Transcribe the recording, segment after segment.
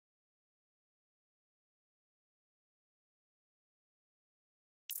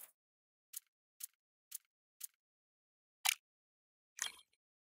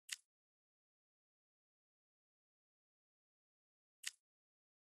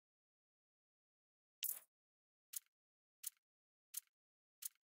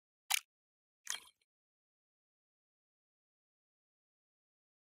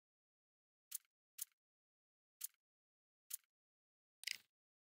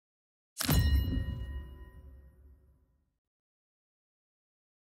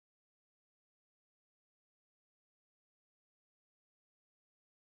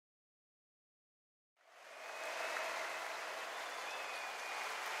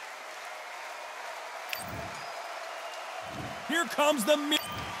Here comes the...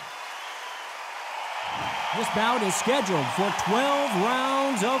 This bout is scheduled for 12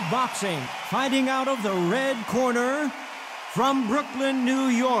 rounds of boxing. Fighting out of the red corner, from Brooklyn, New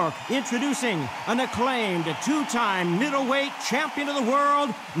York, introducing an acclaimed two-time middleweight champion of the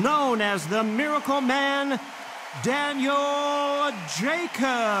world, known as the Miracle Man, Дэниела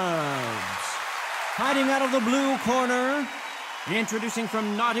Джейkobs. Fighting out of the blue corner, introducing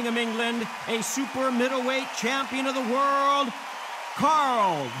from Nottingham, England, a super middleweight champion of the world,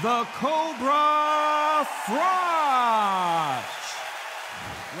 CARL the Cobra Froch.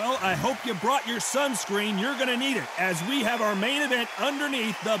 Well, I hope you brought your sunscreen. You're going to need it as we have our main event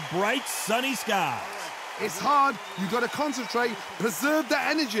underneath the bright sunny skies. It's hard. You got to concentrate, preserve that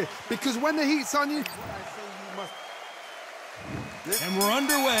energy, because when the heat's on you... And we're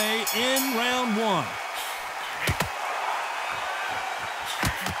underway in round one.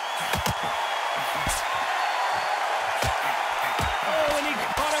 Oh, and he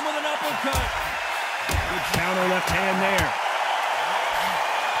caught him with an uppercut. Good counter left hand there.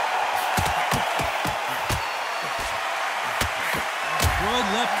 Good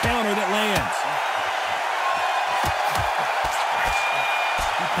left counter that lands.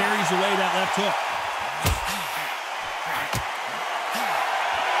 He parries away that left hook.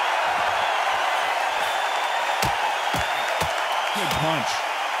 Good punch.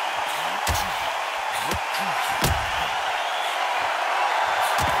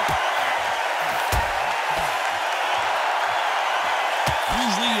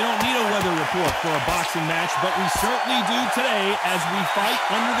 Usually you don't need a weather report for a boxing match, but we certainly do today as we fight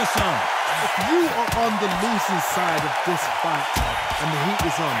under the sun. If you are on the losing side of this fight and the heat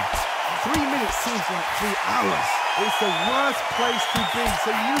is on, 3 minutes seems like 3 hours. It's the worst place to be,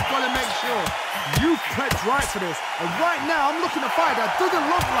 so you've got to make sure you've prepped right for this. And right now, I'm looking at a fight that doesn't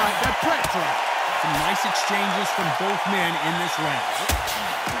look like they're prepped right. Some nice exchanges from both men in this round.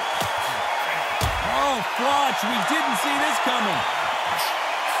 Oh, Froch, we didn't see this coming.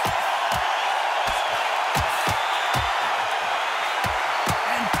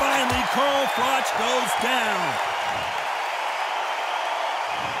 And finally, CARL FROCH goes down.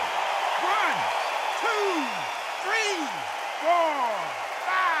 1, 2, 3, 4,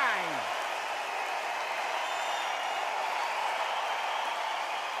 5.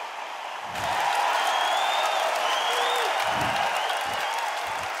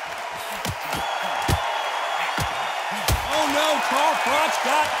 Oh no, CARL FROCH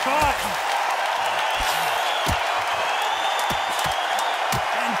got caught.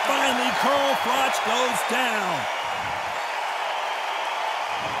 And finally, CARL FROCH goes down.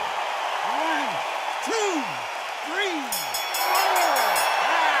 1, 2, 3, 4,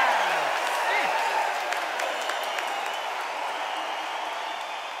 5, 6.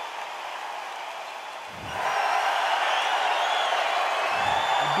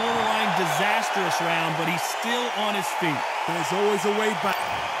 A borderline disastrous round, but he's still on his feet. There's always a way back.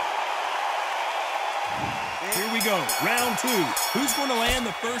 Here we go, round two. Who's going to land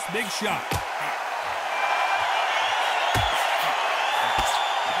the first big shot?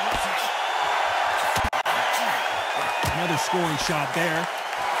 Another scoring shot there.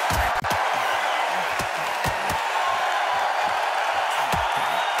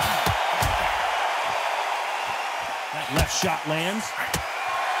 That left shot lands.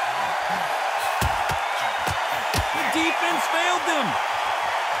 The defense failed them.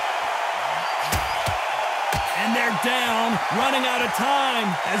 And they're down, running out of time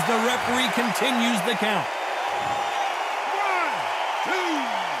as the referee continues the count. 1, 2, 3,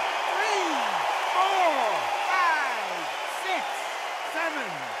 4, 5, 6, 7,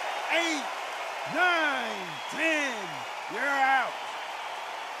 8, 9, 10. You're out.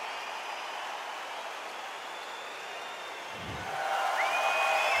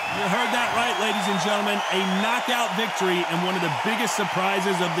 You heard that right, ladies and gentlemen. A knockout victory and one of the biggest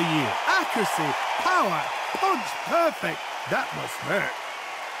surprises of the year. Accuracy, power, punch, perfect. That must hurt.